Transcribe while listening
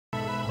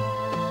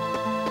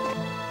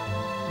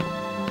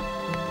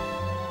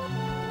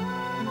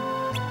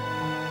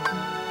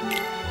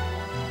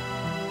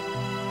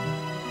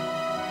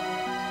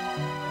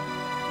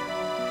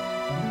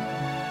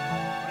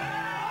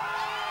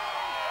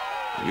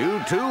You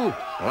two,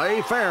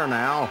 play fair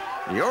now.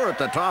 You're at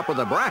the top of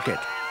the bracket.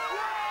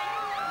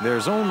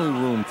 There's only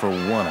room for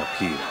one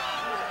appeal.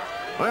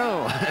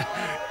 Well,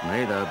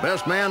 may the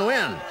best man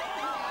win.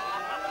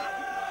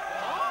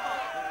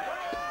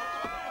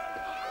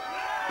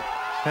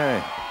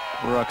 Hey,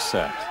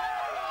 Rucksack.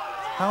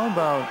 How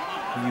about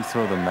you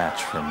throw the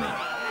match for me?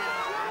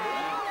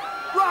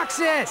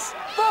 Roxas!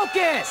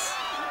 Focus!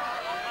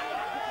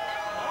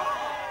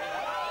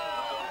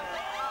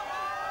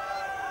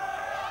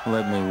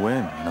 Let me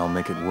win, and I'll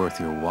make it worth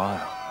your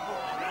while.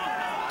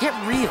 Get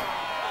real.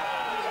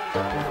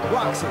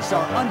 Roxas,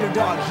 our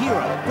underdog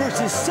hero,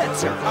 versus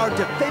Setzer, our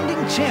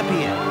defending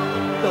champion.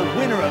 The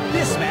winner of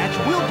this match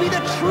will be the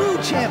true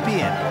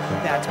champion.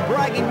 That's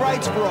bragging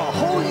rights for a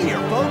whole year,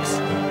 folks.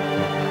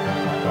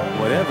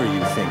 Whatever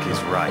you think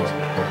is right,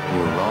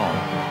 you're wrong.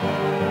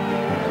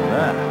 And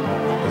that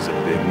is a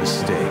big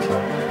mistake.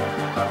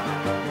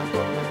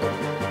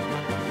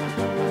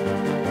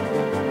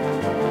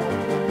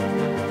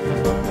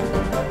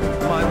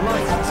 My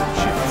license is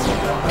shifting.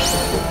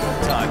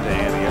 Time to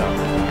ante up.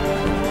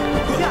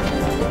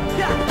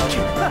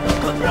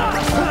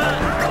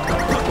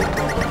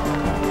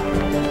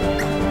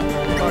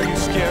 Are you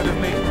scared of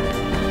me?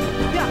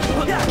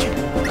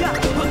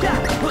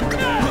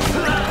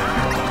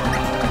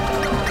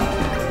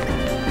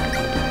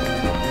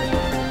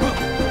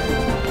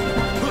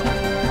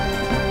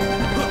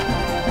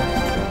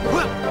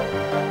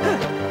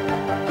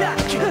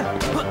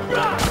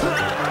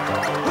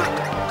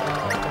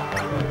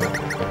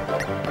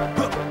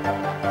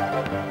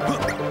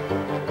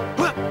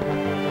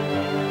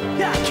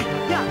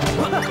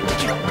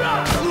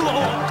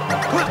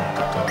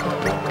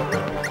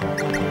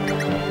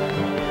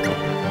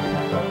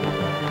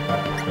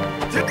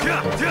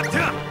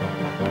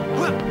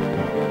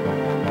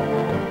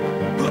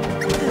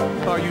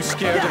 Are you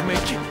scared of me?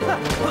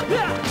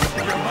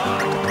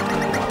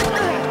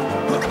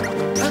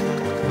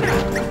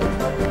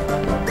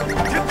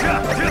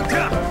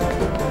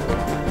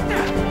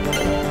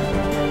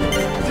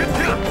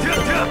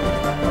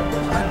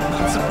 I'm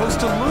not supposed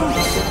to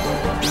lose.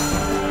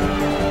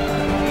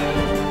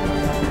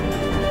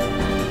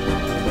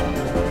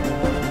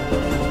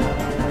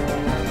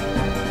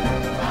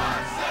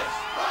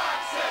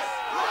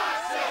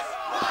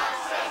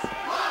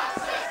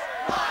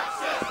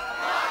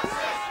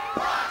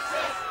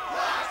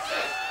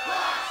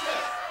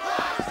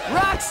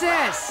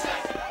 Roxas!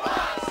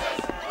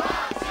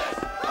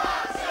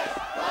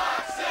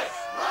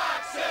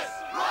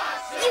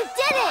 You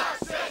did it!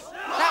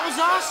 That was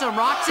awesome,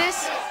 Roxas!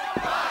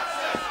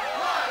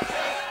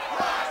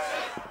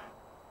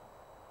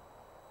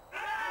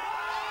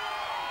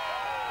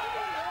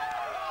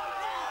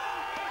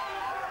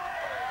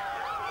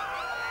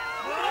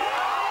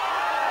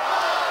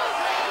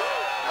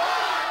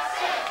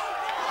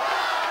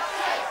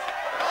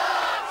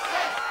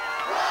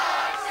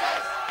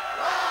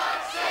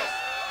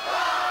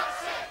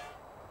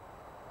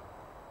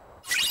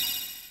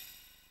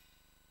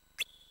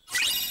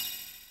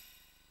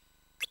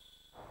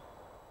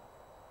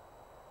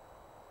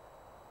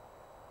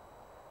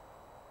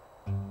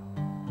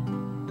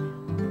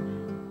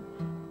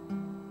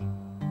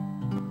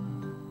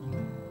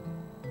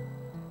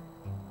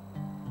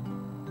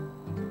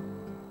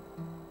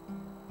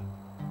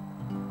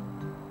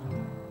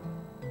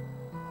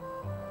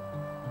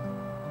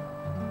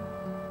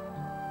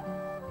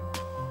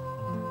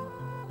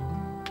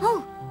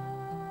 Oh,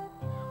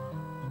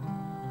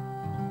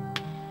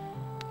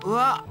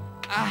 Well,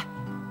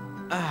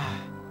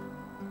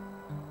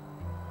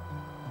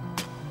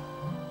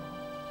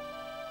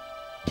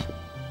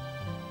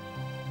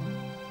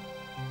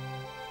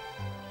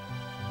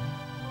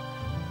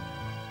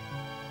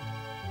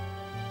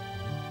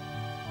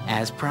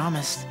 As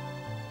promised.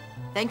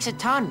 Thanks a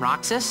ton,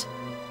 Roxas.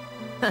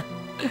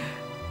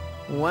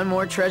 One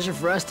more treasure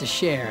for us to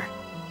share.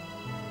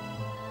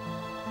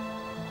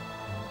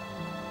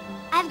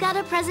 I've got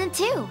a present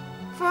too,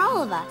 for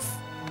all of us.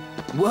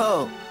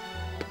 Whoa.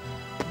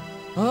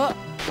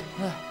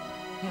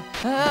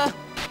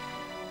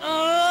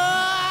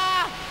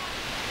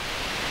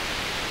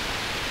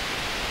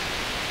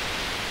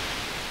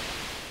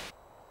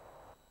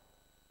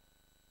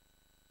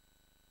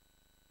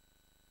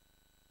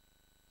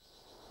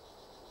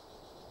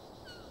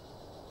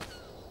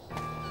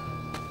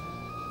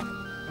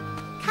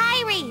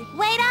 Kyrie,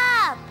 wait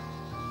up!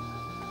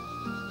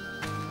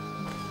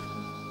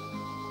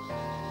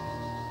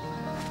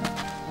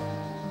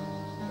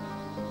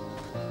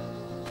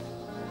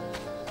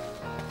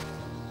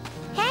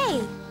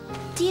 Hey,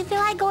 do you feel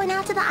like going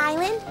out to the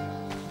island?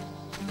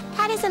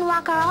 Pattis and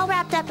Rock are all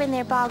wrapped up in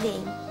their ball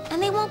game,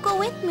 and they won't go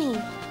with me.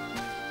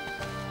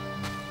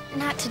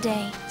 Not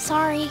today,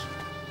 sorry.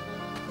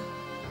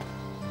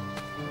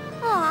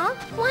 Aw,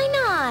 why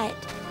not?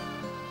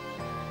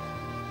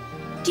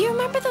 Do you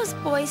remember those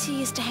boys who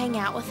used to hang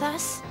out with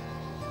us?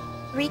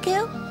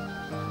 Riku?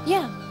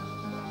 Yeah.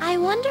 I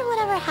wonder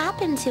whatever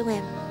happened to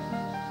him.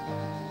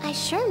 I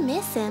sure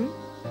miss him.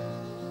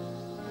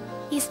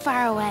 He's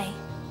far away.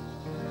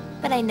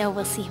 but I know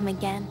we'll see him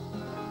again.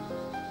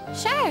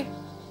 Sure.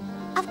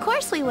 Of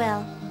course we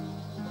will.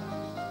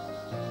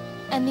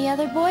 And the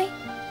other boy?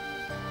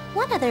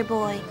 What other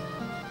boy?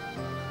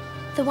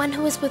 The one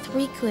who was with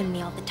Riku and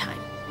me all the time.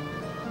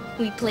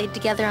 We played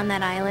together on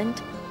that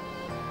island.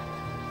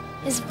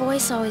 His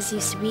voice always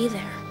used to be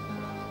there,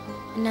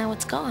 and now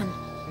it's gone.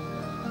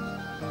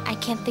 I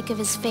can't think of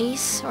his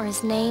face or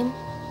his name.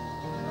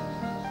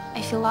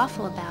 I feel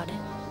awful about it.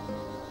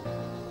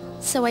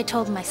 So I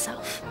told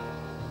myself,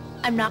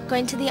 I'm not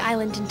going to the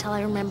island until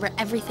I remember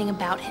everything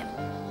about him.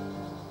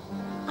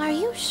 Are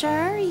you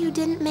sure you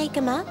didn't make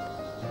him up?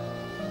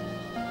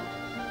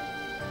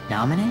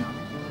 Nominate?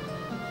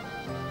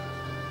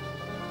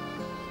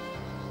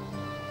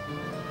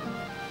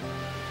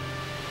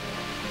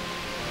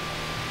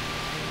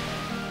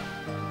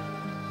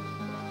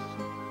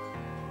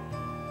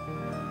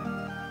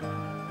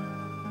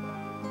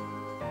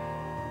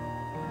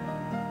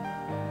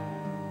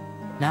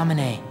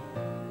 Naminé,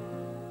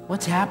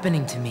 what's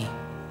happening to me?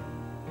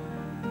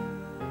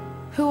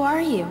 Who are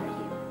you?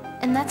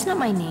 And that's not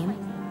my name.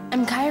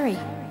 I'm Kairi.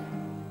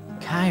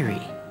 Kairi,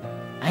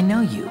 I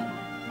know you.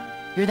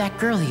 You're that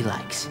girl he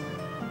likes.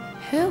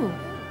 Who?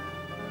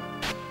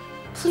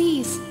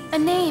 Please, a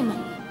name.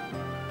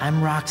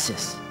 I'm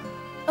Roxas.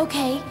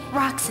 Okay,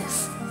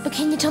 Roxas. But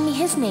can you tell me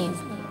his name?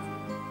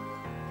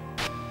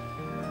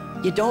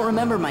 You don't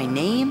remember my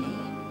name?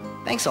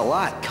 Thanks a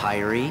lot,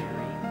 Kairi.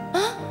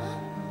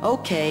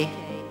 Okay,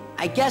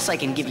 I guess I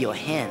can give you a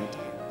hint.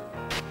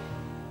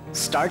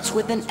 Starts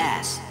with an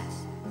S.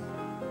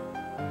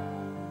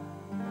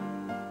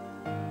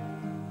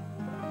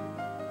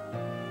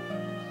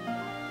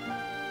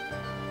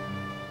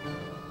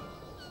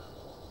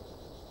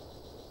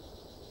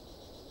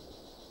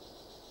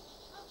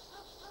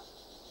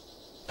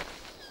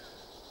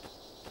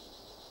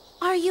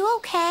 Are you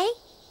okay?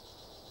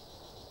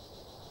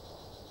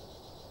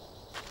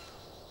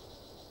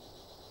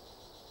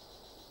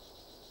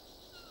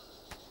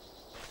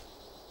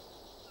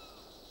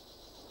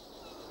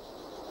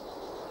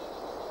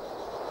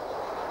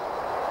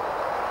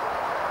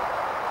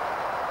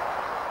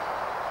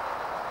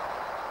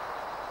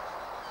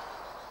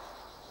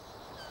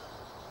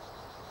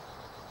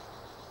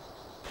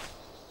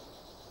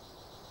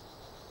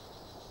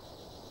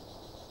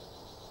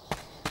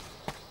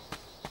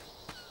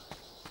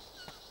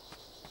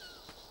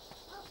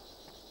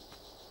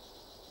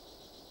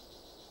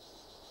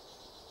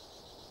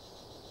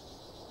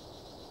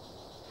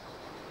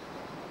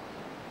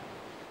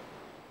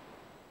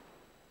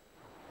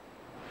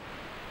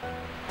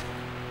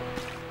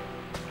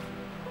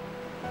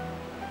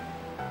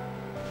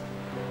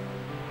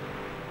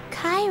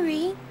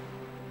 Kairi?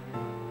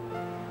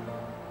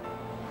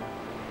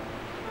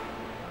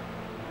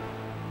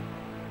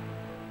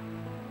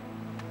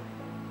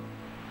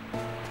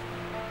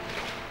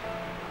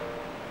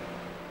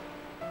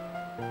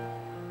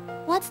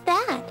 What's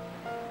that?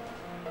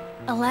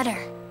 A letter.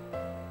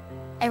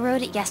 I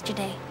wrote it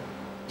yesterday,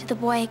 to the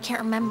boy I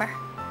can't remember.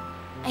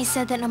 I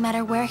said that no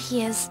matter where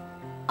he is,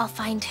 I'll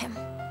find him.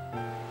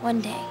 One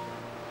day.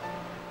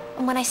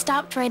 And when I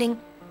stopped writing,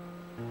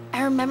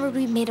 I remembered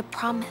we made a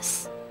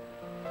promise.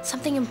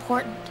 Something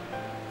important.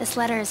 This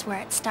letter is where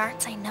it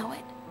starts, I know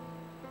it.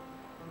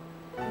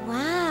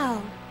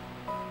 Wow.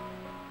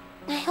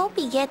 I hope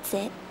he gets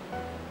it.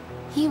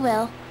 He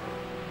will.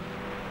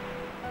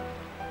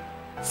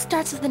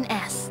 Starts with an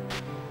S.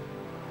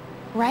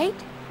 Right?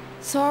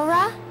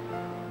 Sora?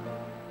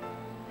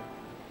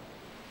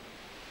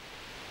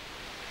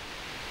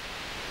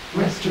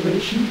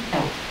 Restoration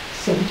at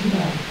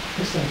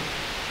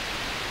 79%.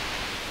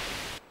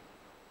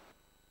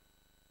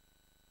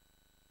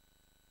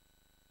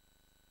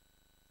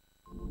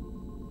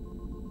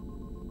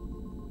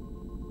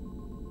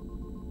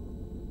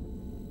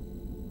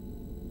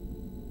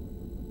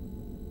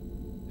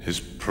 His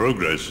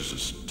progress is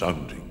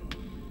astounding.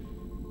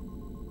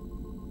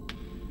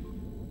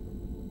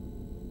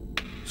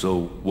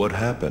 So, what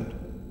happened?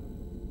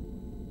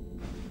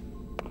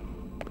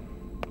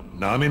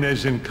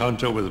 Naminé's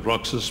encounter with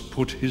Roxas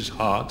put his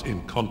heart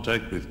in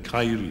contact with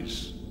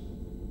Kairi's.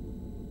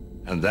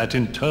 And that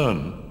in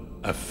turn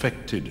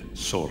affected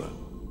Sora.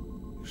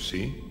 You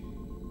see?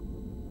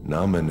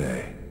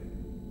 Naminé.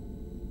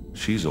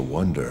 She's a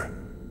wonder.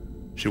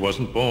 She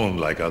wasn't born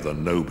like other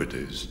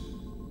nobodies.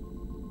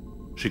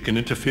 She can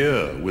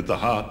interfere with the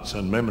hearts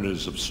and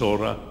memories of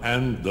Sora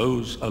and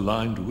those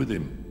aligned with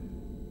him.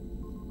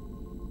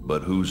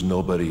 But whose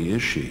nobody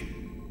is she?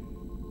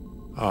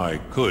 I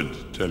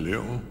could tell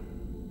you.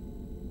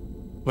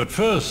 But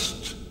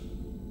first,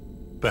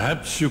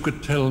 perhaps you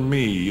could tell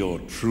me your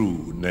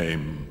true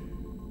name.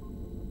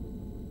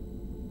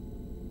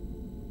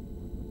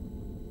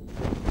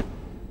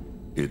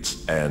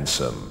 It's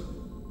Ansem.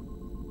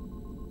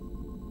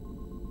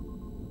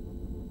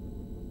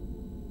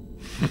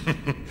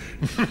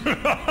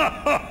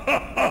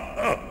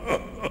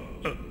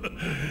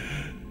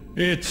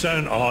 It's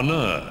an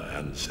honor,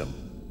 Ansem.